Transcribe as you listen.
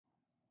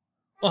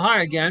Well,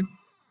 hi again.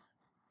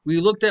 We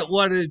looked at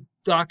what a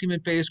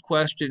document-based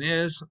question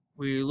is.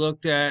 We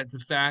looked at the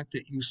fact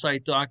that you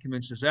cite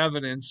documents as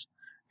evidence,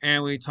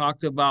 and we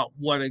talked about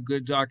what a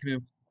good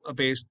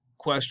document-based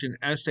question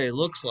essay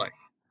looks like.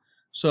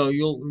 So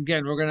we're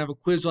going to have a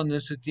quiz on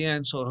this at the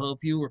end, so I hope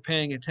you were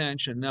paying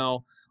attention.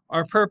 Now,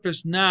 our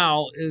purpose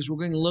now is we're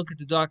going to look at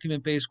the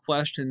document-based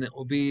question that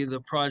will be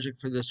the project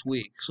for this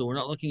week. So we're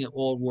not looking at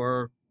World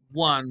War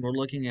I, we're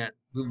looking at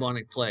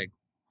bubonic plague.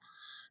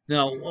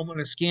 Now, I'm going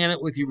to scan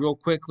it with you real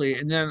quickly,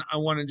 and then I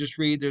want to just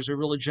read, there's a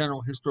really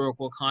general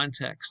historical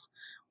context.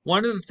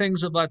 One of the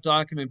things about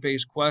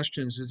document-based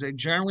questions is they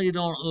generally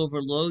don't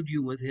overload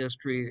you with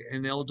history,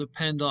 and they'll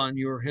depend on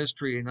your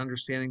history and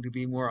understanding to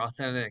be more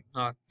authentic,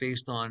 not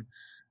based on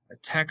a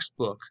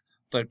textbook,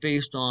 but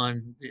based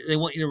on, they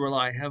want you to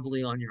rely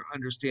heavily on your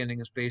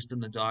understanding is based on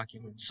the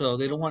document. So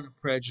they don't want to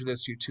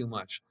prejudice you too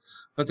much.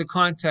 But the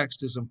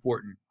context is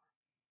important.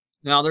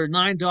 Now, there are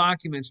 9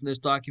 documents in this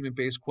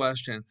document-based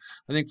question.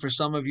 I think for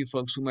some of you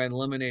folks, we might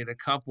eliminate a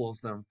couple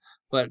of them.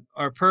 But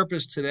our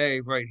purpose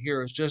today, right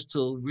here, is just to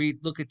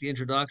look at the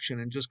introduction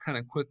and just kind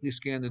of quickly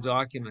scan the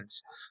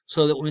documents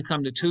so that when we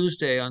come to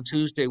Tuesday, on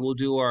Tuesday, we'll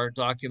do our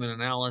document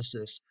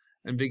analysis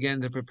and begin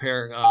to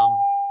prepare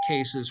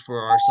cases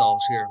for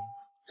ourselves here.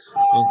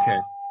 Okay.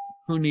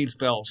 Who needs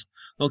bells?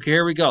 Okay,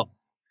 here we go.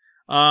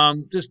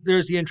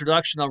 There's the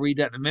introduction. I'll read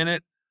that in a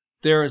minute.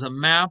 There is a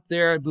map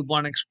there.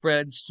 Bubonic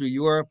spreads through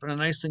Europe. And a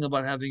nice thing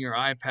about having your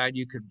iPad,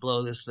 you could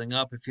blow this thing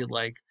up if you'd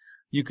like.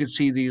 You could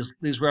see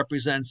these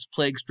represents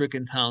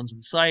plague-stricken towns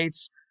and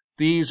sites.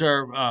 These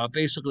are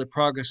basically the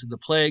progress of the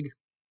plague.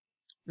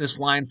 This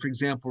line, for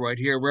example, right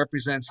here,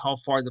 represents how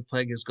far the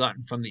plague has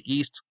gotten from the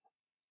east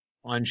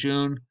on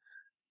June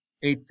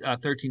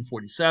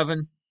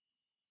 1347.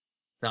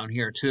 Down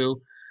here,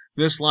 too.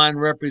 This line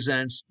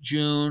represents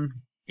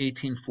June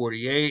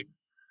 1848.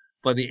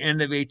 By the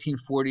end of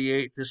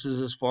 1848, this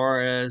is as far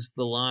as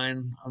the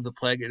line of the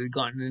plague. It had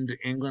gotten into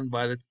England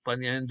by the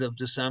end of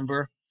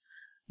December.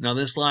 Now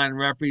this line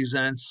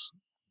represents,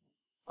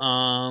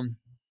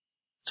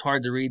 it's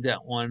hard to read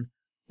that one.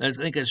 I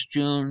think it's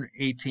June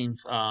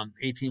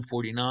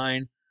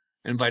 1849.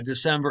 And by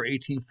December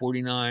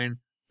 1849,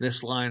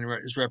 this line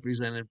is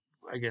represented,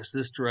 I guess,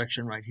 this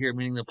direction right here,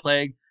 meaning the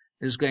plague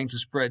is going to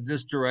spread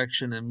this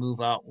direction and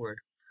move outward.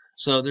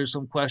 So there's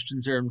some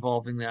questions there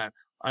involving that.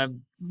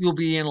 You'll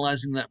be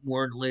analyzing that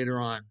more later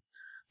on.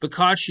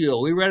 Boccaccio.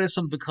 We read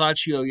some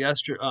Boccaccio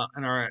yesterday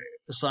in our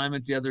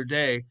assignment the other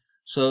day.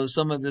 So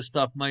some of this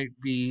stuff might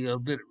be a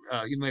bit,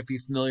 you might be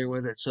familiar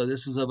with it. So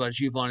this is about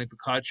Giovanni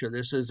Boccaccio.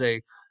 This is a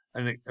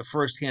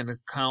first-hand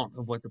account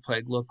of what the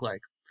plague looked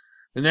like.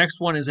 The next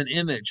one is an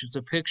image. It's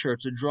a picture.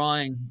 It's a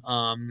drawing.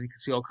 You can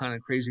see all kind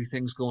of crazy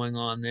things going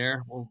on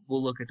there. We'll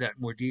look at that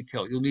in more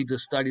detail. You'll need to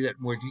study that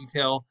in more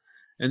detail.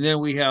 And then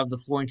we have the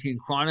Florentine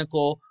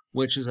Chronicle,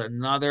 which is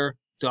another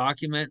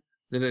document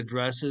that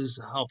addresses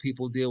how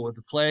people deal with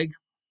the plague.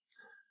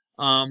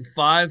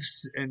 5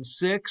 and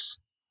 6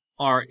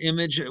 are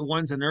image.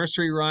 One's a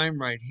nursery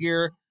rhyme right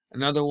here.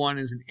 Another one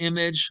is an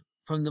image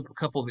from a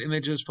couple of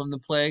images from the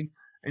plague.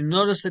 And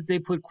notice that they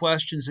put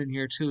questions in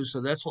here too.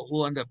 So that's what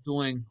we'll end up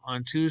doing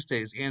on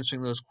Tuesdays,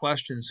 answering those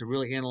questions to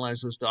really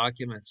analyze those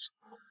documents.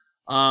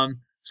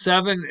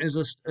 7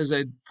 is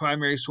a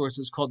primary source.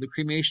 It's called The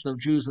Cremation of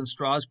Jews in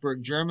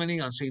Strasbourg, Germany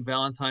on St.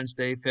 Valentine's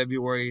Day,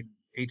 February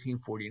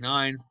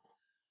 1849.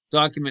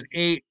 Document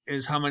 8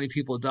 is how many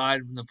people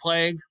died from the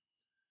plague.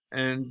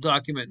 And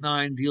document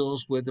 9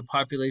 deals with the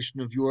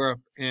population of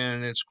Europe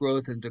and its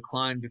growth and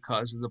decline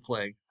because of the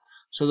plague.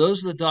 So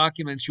those are the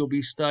documents you'll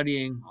be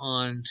studying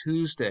on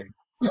Tuesday.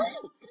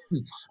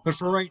 But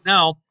for right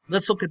now,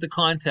 let's look at the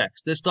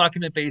context. This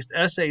document-based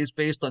essay is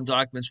based on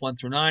documents 1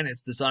 through 9.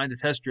 It's designed to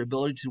test your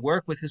ability to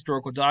work with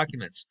historical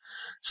documents.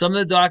 Some of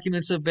the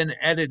documents have been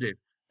edited.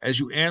 As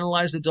you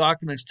analyze the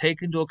documents,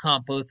 take into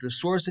account both the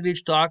source of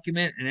each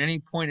document and any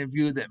point of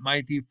view that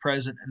might be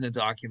present in the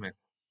document.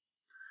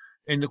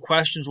 And the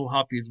questions will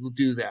help you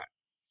do that.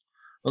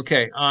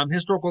 Okay,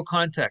 historical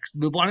context. The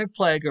bubonic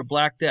plague, or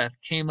Black Death,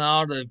 came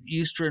out of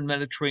eastern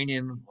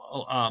Mediterranean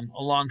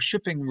along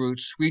shipping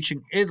routes,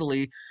 reaching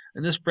Italy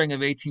in the spring of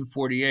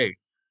 1848.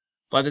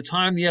 By the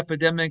time the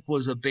epidemic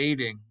was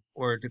abating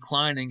or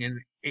declining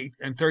in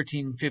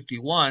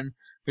 1351,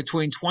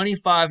 between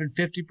 25 and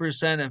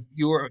 50% of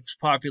Europe's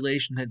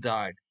population had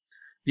died.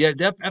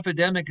 The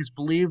epidemic is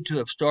believed to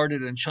have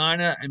started in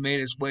China and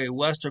made its way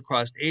west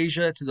across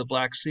Asia to the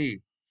Black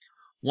Sea.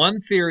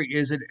 One theory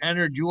is it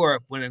entered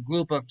Europe when a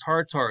group of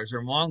Tartars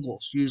or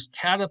Mongols used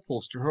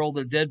catapults to hurl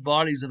the dead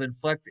bodies of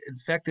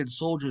infected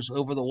soldiers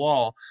over the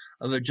wall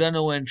of a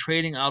Genoan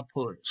trading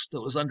outpost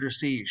that was under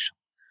siege.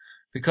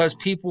 Because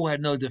people had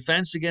no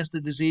defense against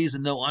the disease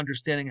and no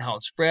understanding how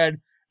it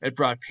spread, it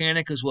brought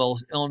panic as well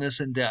as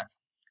illness and death.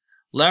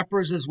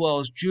 Lepers as well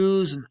as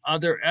Jews and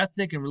other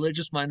ethnic and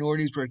religious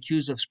minorities were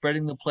accused of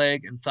spreading the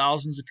plague, and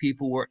thousands of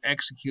people were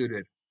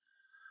executed.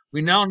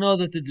 We now know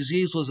that the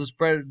disease was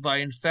spread by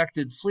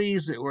infected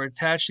fleas that were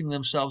attaching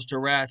themselves to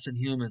rats and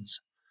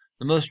humans.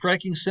 The most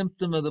striking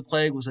symptom of the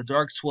plague was a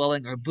dark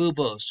swelling or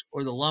buboes,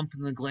 or the lump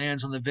in the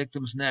glands on the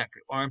victim's neck,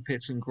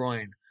 armpits, and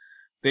groin.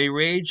 They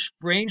ranged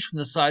from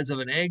the size of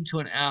an egg to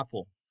an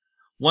apple.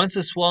 Once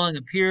the swelling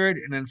appeared,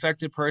 an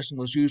infected person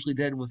was usually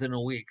dead within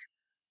a week.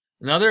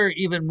 Another,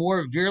 even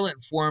more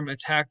virulent form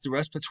attacked the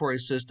respiratory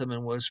system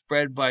and was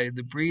spread by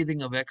the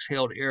breathing of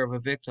exhaled air of a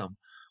victim.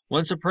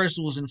 Once a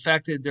person was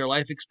infected, their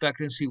life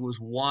expectancy was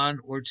 1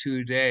 or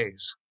 2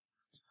 days.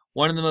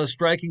 One of the most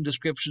striking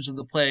descriptions of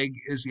the plague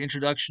is the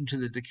introduction to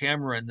the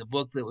Decameron, the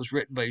book that was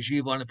written by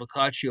Giovanni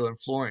Boccaccio in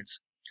Florence.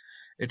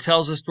 It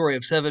tells the story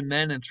of 7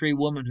 men and 3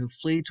 women who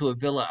flee to a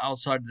villa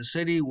outside the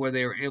city where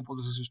they are able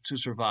to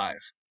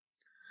survive.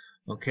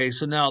 Okay,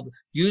 so now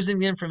using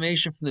the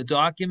information from the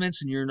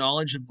documents and your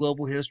knowledge of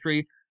global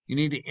history, you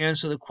need to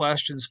answer the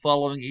questions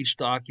following each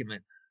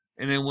document.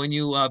 And then when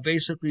you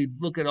basically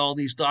look at all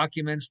these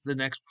documents, the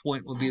next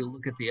point will be to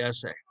look at the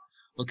essay.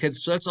 Okay,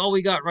 so that's all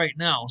we got right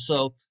now.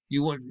 So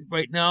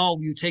right now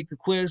you take the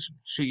quiz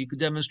so you can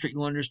demonstrate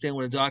you understand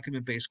what a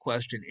document-based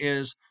question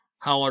is,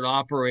 how it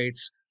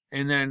operates,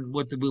 and then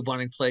what the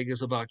bubonic plague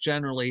is about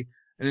generally.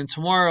 And then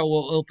tomorrow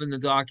we'll open the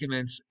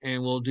documents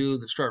and we'll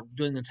start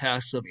doing the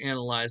tasks of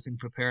analyzing,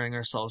 preparing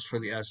ourselves for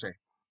the essay.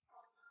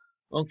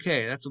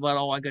 Okay, that's about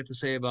all I got to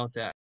say about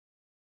that.